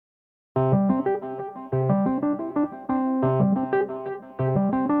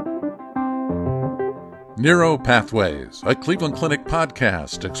Neuropathways, a Cleveland Clinic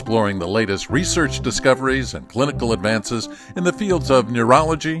podcast exploring the latest research discoveries and clinical advances in the fields of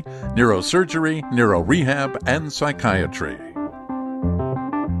neurology, neurosurgery, neurorehab, and psychiatry.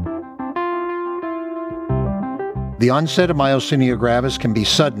 The onset of myasthenia gravis can be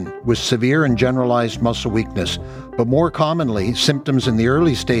sudden, with severe and generalized muscle weakness, but more commonly, symptoms in the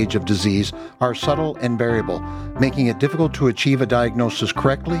early stage of disease are subtle and variable, making it difficult to achieve a diagnosis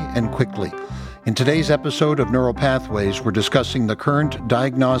correctly and quickly. In today's episode of Neuropathways, we're discussing the current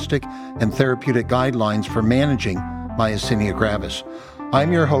diagnostic and therapeutic guidelines for managing myasthenia gravis.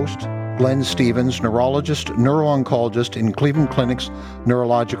 I'm your host, Glenn Stevens, neurologist, neuro-oncologist in Cleveland Clinic's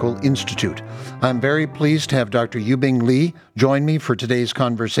Neurological Institute. I'm very pleased to have Dr. Yubing Li join me for today's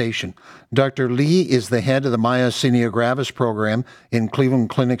conversation. Dr. Li is the head of the Myasthenia Gravis program in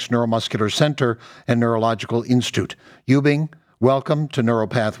Cleveland Clinic's Neuromuscular Center and Neurological Institute. Yubing, welcome to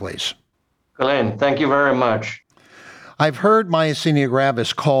Neuropathways. Glenn, thank you very much. I've heard myasthenia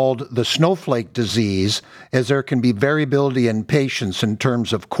gravis called the snowflake disease, as there can be variability in patients in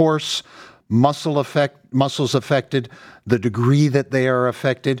terms of course, muscles affected, the degree that they are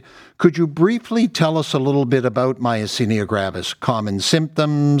affected. Could you briefly tell us a little bit about myasthenia gravis, common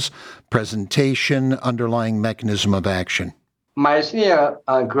symptoms, presentation, underlying mechanism of action?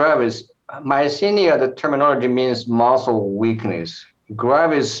 Myasthenia gravis, myasthenia, the terminology means muscle weakness.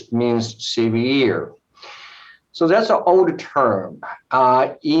 Gravis means severe. So that's an old term.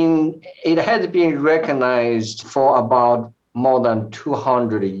 It has been recognized for about more than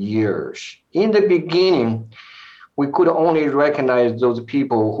 200 years. In the beginning, we could only recognize those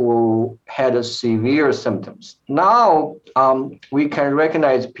people who had severe symptoms. Now, we can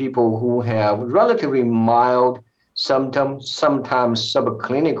recognize people who have relatively mild symptoms, sometimes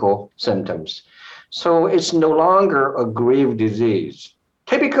subclinical symptoms. So it's no longer a grave disease.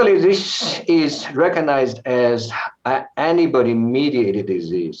 Typically, this is recognized as an antibody-mediated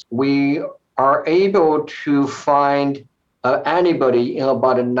disease. We are able to find antibody in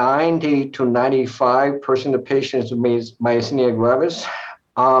about 90 to 95% of patients with myasthenia gravis.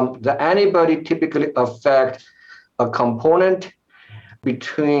 The antibody typically affect a component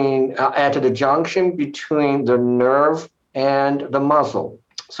between at the junction between the nerve and the muscle.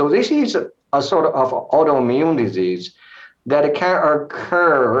 So this is a sort of autoimmune disease that can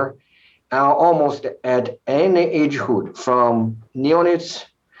occur almost at any agehood, from neonates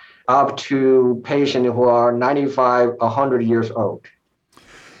up to patients who are 95, 100 years old.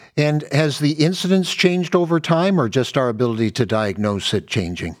 And has the incidence changed over time, or just our ability to diagnose it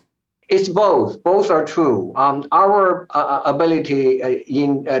changing? It's both. Both are true. Our ability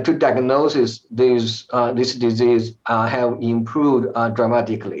to diagnose this disease have improved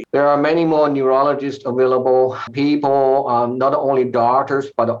dramatically. There are many more neurologists available. People, not only doctors,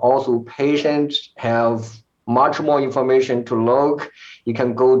 but also patients have much more information to look. You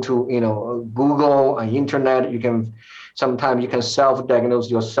can go to Google, internet. Sometimes you can self-diagnose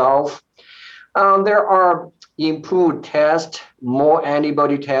yourself. There are improved tests, more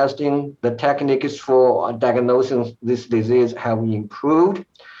antibody testing. The techniques for diagnosing this disease have improved.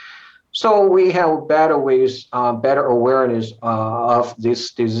 So we have better ways, better awareness of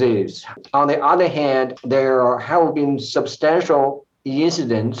this disease. On the other hand, there have been substantial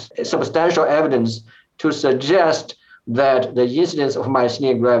evidence to suggest that the incidence of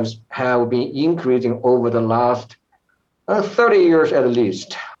myasthenia gravis have been increasing over the last 30 years at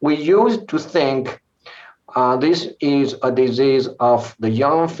least. We used to think this is a disease of the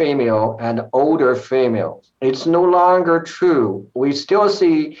young female and older females. It's no longer true. We still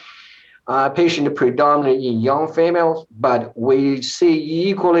see patients predominantly in young females, but we see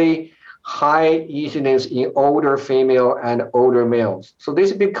equally high incidence in older female and older males. So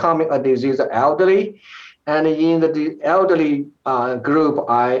this is becoming a disease of elderly. And in the elderly group,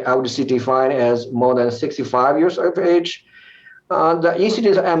 I would see defined as more than 65 years of age. The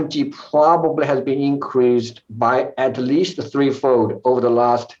incidence of MG probably has been increased by at least threefold over the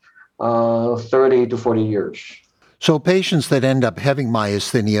last 30 to 40 years. So patients that end up having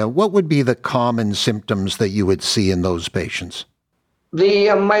myasthenia, what would be the common symptoms that you would see in those patients? The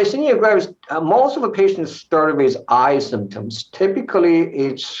myasthenia gravis, most of the patients start with eye symptoms. Typically,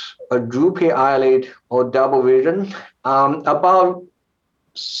 it's a droopy eyelid or double vision. About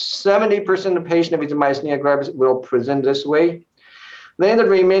 70% of patients with myasthenia gravis will present this way. Then the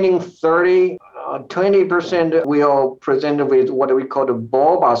remaining 20% will present with what we call the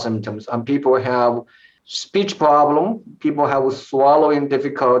bulbar symptoms. People have speech problem, people have swallowing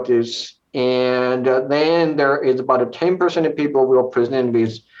difficulties, and then there is about 10% of people will present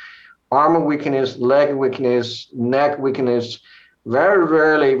with arm weakness, leg weakness, neck weakness, Very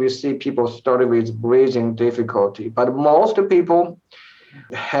rarely we see people start with breathing difficulty, but most people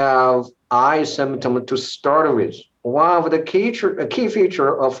have eye symptoms to start with. One of the key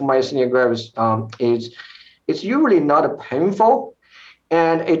feature of myasthenia gravis is it's usually not painful,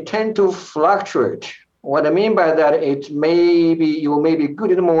 and it tends to fluctuate. What I mean by that, you may be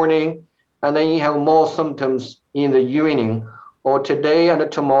good in the morning, and then you have more symptoms in the evening, or today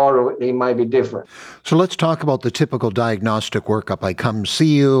and tomorrow they might be different. So let's talk about the typical diagnostic workup. I come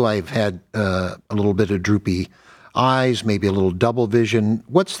see you, I've had a little bit of droopy eyes, maybe a little double vision.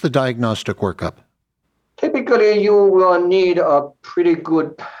 What's the diagnostic workup? Typically, you will need a pretty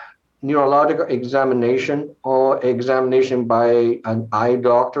good neurological examination or examination by an eye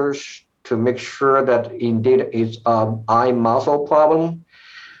doctor to make sure that indeed it's an eye muscle problem.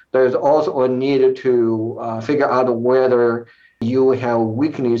 There's also a need to figure out whether you have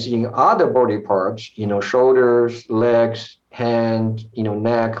weakness in other body parts, shoulders, legs, hand,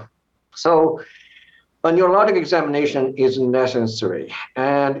 neck. So a neurologic examination is necessary.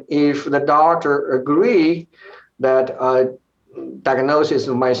 And if the doctor agree that diagnosis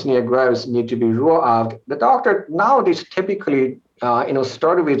of myasthenia gravis need to be ruled out, the doctor nowadays typically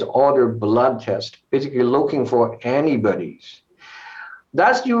start with other blood tests, basically looking for antibodies.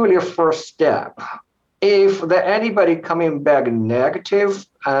 That's usually a first step. If the antibody coming back negative,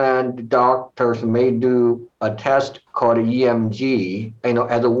 and doctors may do a test called EMG,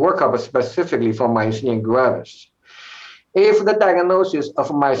 as a workup specifically for myasthenia gravis. If the diagnosis of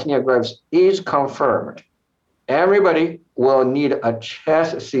myasthenia gravis is confirmed, everybody will need a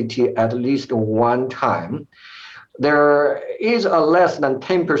chest CT at least one time. There is a less than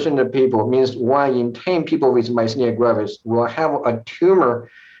 10% of people, means 1 in 10 people with myasthenia gravis will have a tumor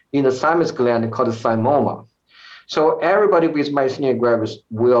in the thymus gland called thymoma. So everybody with myasthenia gravis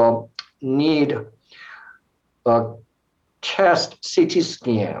will need a chest CT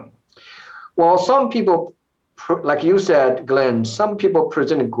scan. Well, some people, like you said, Glenn, some people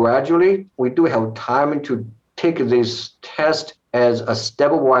present gradually. We do have time to take this test as a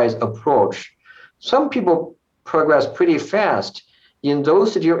stepwise approach. Some people progress pretty fast. In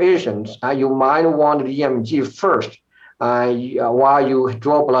those situations, you might want the EMG first while you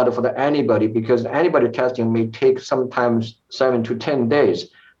draw blood for the antibody, because antibody testing may take sometimes 7 to 10 days.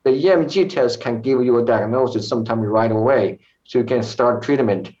 The EMG test can give you a diagnosis sometime right away, so you can start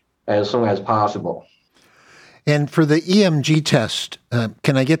treatment as soon as possible. And for the EMG test,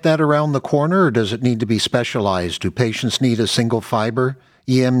 can I get that around the corner, or does it need to be specialized? Do patients need a single fiber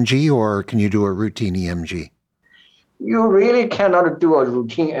EMG, or can you do a routine EMG? You really cannot do a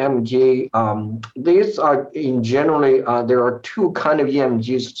routine EMG. These are in generally, there are two kinds of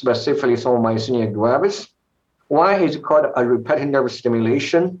EMGs specifically for myasthenia gravis. One is called a repetitive nerve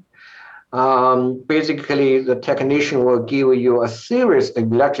stimulation. Basically, the technician will give you a series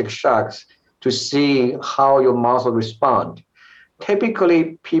of electric shocks to see how your muscle respond.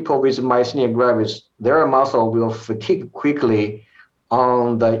 Typically, people with myasthenia gravis, their muscle will fatigue quickly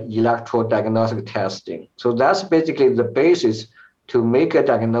on the electrodiagnostic testing. So that's basically the basis to make a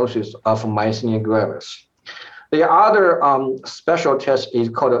diagnosis of myasthenia gravis. The other special test is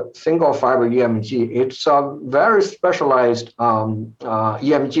called a single fiber EMG. It's a very specialized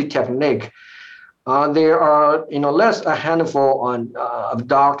EMG technique. There are less a handful of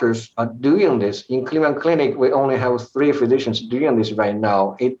doctors doing this. In Cleveland Clinic, we only have 3 physicians doing this right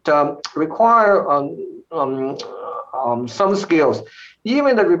now. It requires some skills.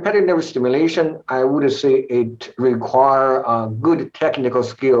 Even the repetitive nerve stimulation, I would say it requires good technical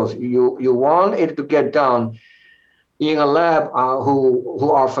skills. You want it to get done in a lab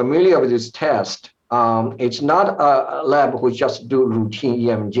who are familiar with this test. It's not a lab who just do routine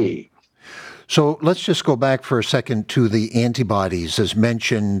EMG. So let's just go back for a second to the antibodies. As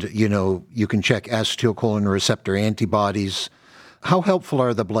mentioned, you can check acetylcholine receptor antibodies. How helpful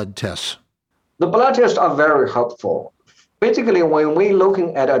are the blood tests? The blood tests are very helpful. Basically, when we're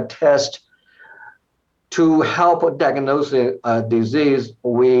looking at a test to help diagnose a disease,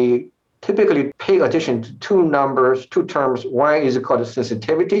 we typically pay attention to two terms. One is called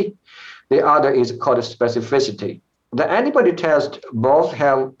sensitivity. The other is called specificity. The antibody test both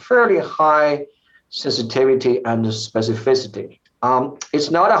have fairly high sensitivity and specificity.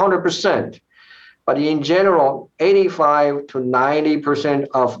 It's not 100%, but in general, 85 to 90%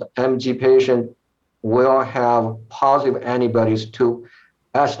 of the MG patient will have positive antibodies to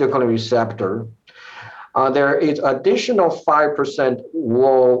acetylcholine receptor. There is additional 5%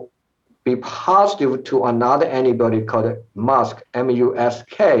 will be positive to another antibody called MuSK,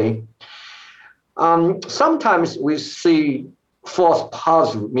 M-U-S-K. Sometimes we see false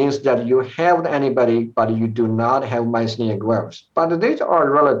positive means that you have the antibody, but you do not have myasthenia gravis. But these are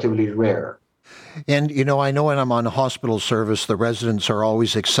relatively rare. And, I know when I'm on hospital service, the residents are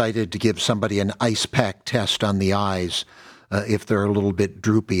always excited to give somebody an ice pack test on the eyes if they're a little bit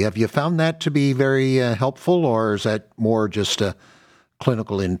droopy. Have you found that to be very helpful, or is that more just a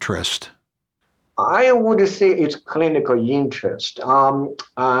clinical interest? I would say it's clinical interest.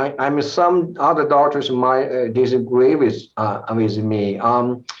 I mean, some other doctors might disagree with me.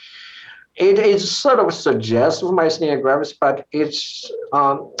 It is sort of suggestive of myasthenia gravis, but it's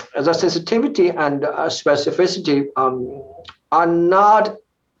the sensitivity and specificity are not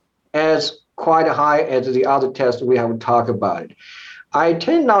as quite high as the other tests we have talked about. I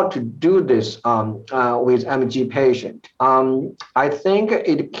tend not to do this with MG patient. I think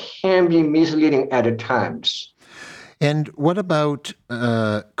it can be misleading at times. And what about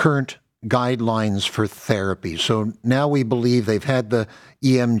current guidelines for therapy? So now we believe they've had the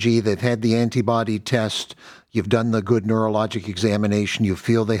EMG, they've had the antibody test, you've done the good neurologic examination, you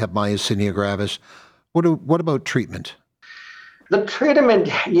feel they have myasthenia gravis. What about treatment? The treatment,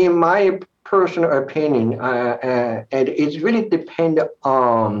 in my personal opinion, and it really depends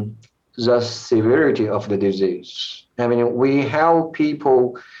on the severity of the disease. I mean, we have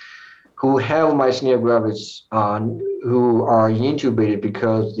people who have myasthenia gravis who are intubated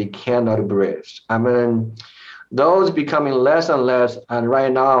because they cannot breathe. I mean, those becoming less and less, and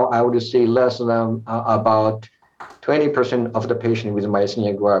right now I would say less than about 20% of the patient with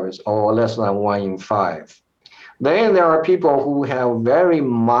myasthenia gravis, or less than 1 in 5. Then there are people who have very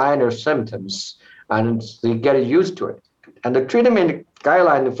minor symptoms and they get used to it. And the treatment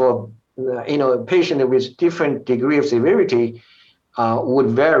guideline for patient with different degree of severity would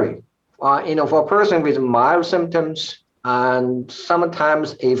vary. For a person with mild symptoms, and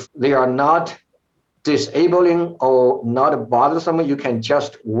sometimes if they are not disabling or not bothersome, you can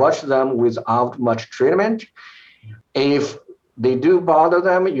just watch them without much treatment. If they do bother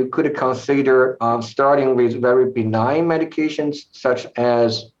them, you could consider starting with very benign medications such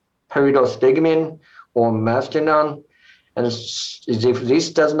as pyridostigmine or mestinon. And if this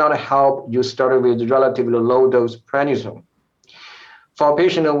does not help, you start with relatively low dose prednisone. For a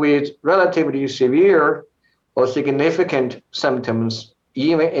patient with relatively severe or significant symptoms,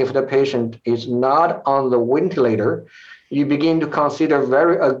 even if the patient is not on the ventilator, you begin to consider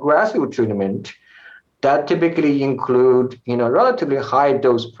very aggressive treatment that typically include, relatively high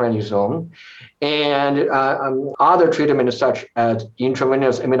dose prednisone and other treatments such as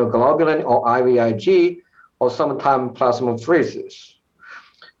intravenous immunoglobulin or IVIG, or sometimes plasmapheresis.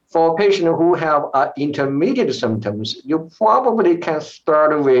 For patients who have intermediate symptoms, you probably can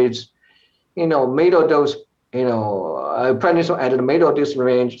start with, middle dose, prednisone at the middle dose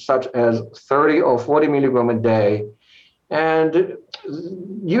range, such as 30 or 40 milligram a day. And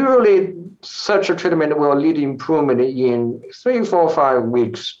usually such a treatment will lead to improvement in 3, 4, 5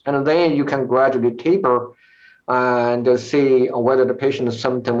 weeks. And then you can gradually taper and see whether the patient's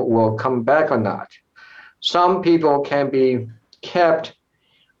symptom will come back or not. Some people can be kept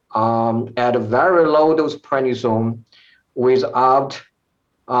at a very low dose prednisone without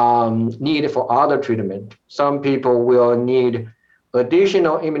need for other treatment. Some people will need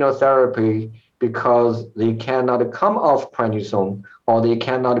additional immunotherapy because they cannot come off prednisone or they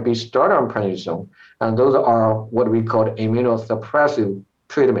cannot be started on prednisone. And those are what we call immunosuppressive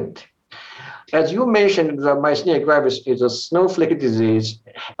treatment. As you mentioned, the myasthenia gravis is a snowflake disease.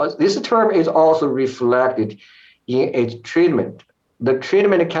 This term is also reflected in its treatment. The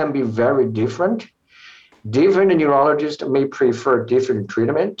treatment can be very different. Different neurologists may prefer different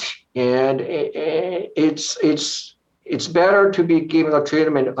treatment, and it's better to be given a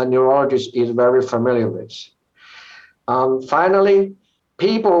treatment a neurologist is very familiar with. Finally,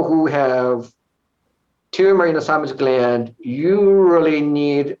 people who have tumor in the thymus gland usually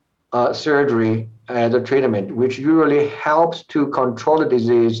need surgery as a treatment, which usually helps to control the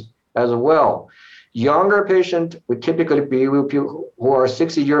disease as well. Younger patients would typically be people who are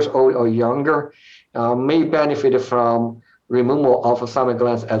 60 years old or younger may benefit from removal of thymus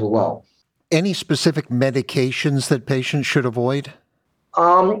glands as well. Any specific medications that patients should avoid?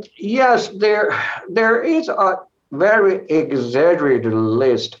 Yes, there is a very exaggerated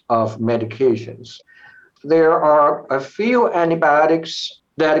list of medications. There are a few antibiotics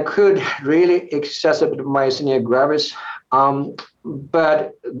that could really exacerbate myasthenia gravis,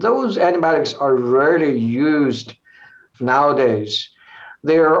 but those antibiotics are rarely used nowadays.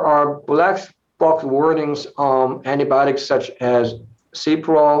 There are black box warnings on antibiotics such as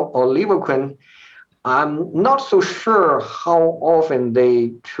Cipro or Levaquin. I'm not so sure how often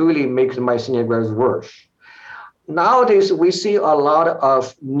they truly make the myasthenia gravis worse. nowadays we see a lot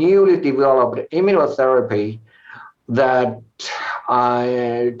of newly developed immunotherapy that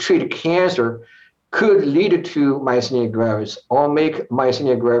treat cancer could lead to myasthenia gravis or make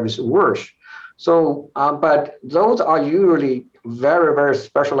myasthenia gravis worse. So, but those are usually very, very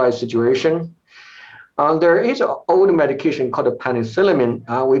specialized situation. There is an old medication called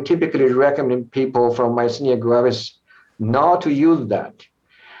penicillin. We typically recommend people from myasthenia gravis not to use that.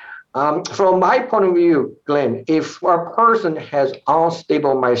 From my point of view, Glenn, if a person has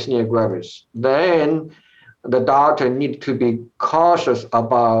unstable myasthenia gravis, then the doctor needs to be cautious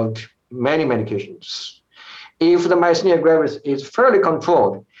about many medications. If the myasthenia gravis is fairly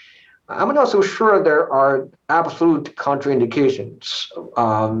controlled, I'm not so sure there are absolute contraindications,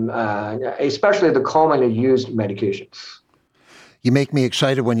 especially the commonly used medications. You make me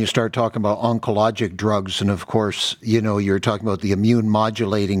excited when you start talking about oncologic drugs. And of course, you're talking about the immune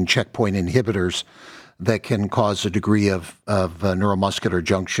modulating checkpoint inhibitors that can cause a degree of neuromuscular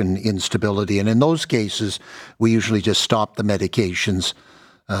junction instability. And in those cases, we usually just stop the medications.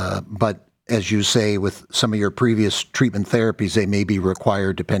 But as you say, with some of your previous treatment therapies, they may be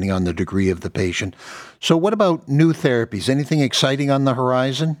required depending on the degree of the patient. So what about new therapies? Anything exciting on the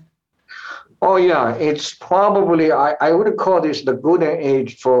horizon? Oh, yeah. It's probably, I would call this the golden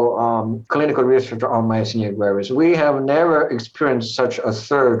age for clinical research on myasthenia gravis. We have never experienced such a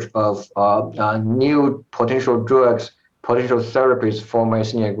surge of new potential drugs, potential therapies for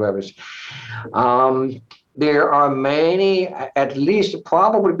myasthenia gravis. There are many, at least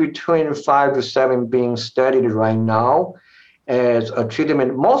probably between 5 to 7 being studied right now as a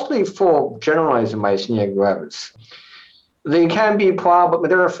treatment, mostly for generalized myasthenia gravis. They can be probably,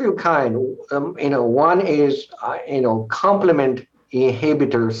 there are a few kinds. One is, complement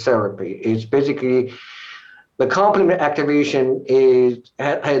inhibitor therapy. It's basically the complement activation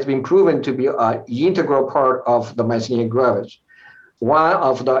has been proven to be an integral part of the myasthenia gravis. One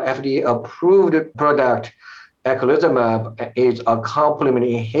of the FDA-approved product, eculizumab, is a complement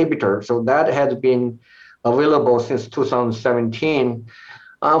inhibitor. So that has been available since 2017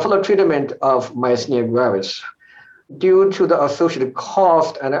 for the treatment of myasthenia gravis. Due to the associated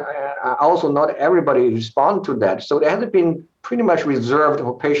cost, and also not everybody respond to that. So it has been pretty much reserved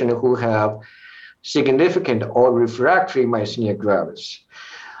for patients who have significant or refractory myasthenia gravis.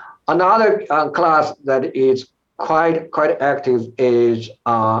 Another class that is quite active is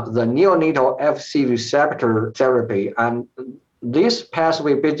the neonatal Fc receptor therapy. And this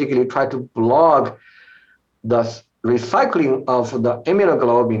pathway basically try to block the recycling of the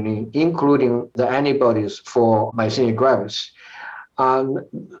immunoglobulin, including the antibodies for myasthenia gravis.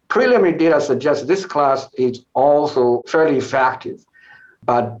 Preliminary data suggests this class is also fairly effective,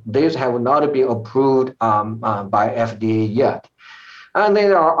 but these have not been approved by FDA yet. And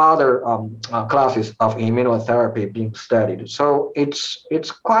there are other classes of immunotherapy being studied. So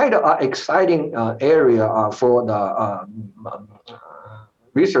it's quite an exciting area for the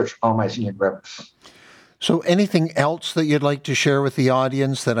research on myasthenia gravis. So anything else that you'd like to share with the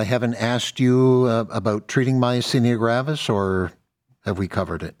audience that I haven't asked you about treating myasthenia gravis, or have we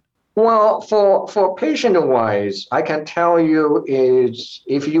covered it? Well, for patient-wise, I can tell you is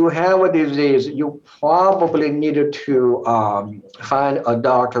if you have a disease, you probably need to find a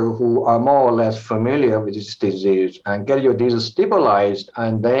doctor who are more or less familiar with this disease and get your disease stabilized,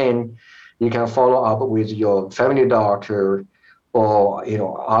 and then you can follow up with your family doctor or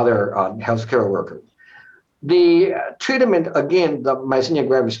other healthcare worker. The treatment, again, the myasthenia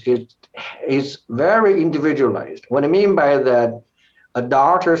gravis is very individualized. What I mean by that, a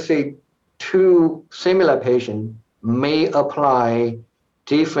doctor, say, two similar patients may apply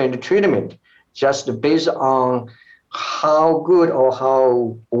different treatment just based on how good or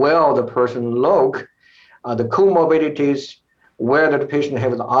how well the person look, the comorbidities, whether the patient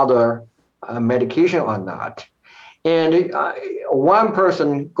has other medication or not. And one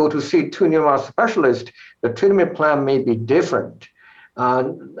person go to see two neurological specialists, the treatment plan may be different.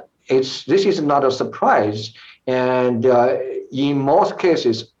 This is not a surprise. And in most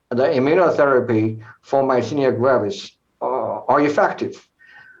cases, the immunotherapy for myasthenia gravis are effective.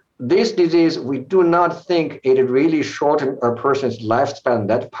 This disease, we do not think it really shortens a person's lifespan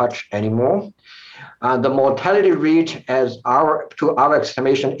that much anymore. The mortality rate, to our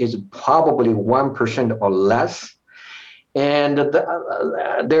estimation, is probably 1% or less. And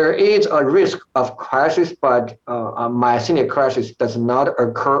there is a risk of crisis, but a myasthenia crisis does not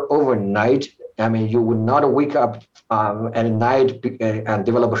occur overnight. I mean, you would not wake up at night and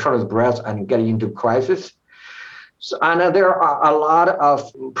develop shortness of breath and get into crisis. So, and there are a lot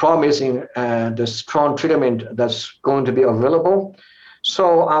of promising and strong treatment that's going to be available.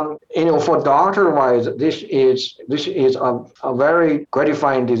 So, for doctor-wise, this is a very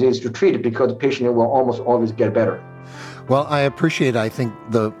gratifying disease to treat because the patient will almost always get better. Well, I think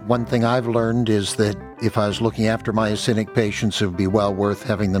the one thing I've learned is that if I was looking after myasthenic patients, it would be well worth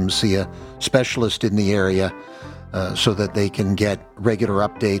having them see a specialist in the area so that they can get regular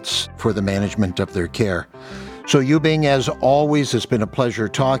updates for the management of their care. So Yubing, as always, it's been a pleasure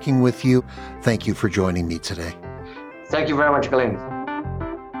talking with you. Thank you for joining me today. Thank you very much, Glenn.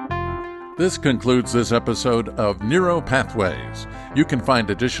 This concludes this episode of Neuropathways. You can find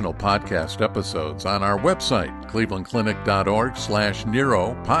additional podcast episodes on our website,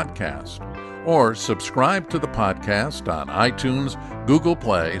 clevelandclinic.org/neuropodcast, or subscribe to the podcast on iTunes, Google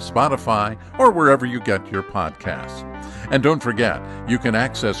Play, Spotify, or wherever you get your podcasts. And don't forget, you can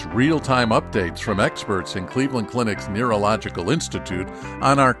access real-time updates from experts in Cleveland Clinic's Neurological Institute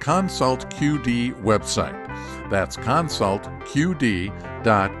on our Consult QD website. That's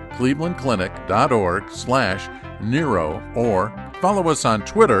consultqd.clevelandclinic.org/neuro, or follow us on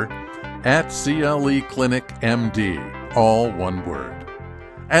Twitter @CLEClinicMD, all one word.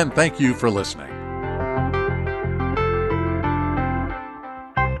 And thank you for listening.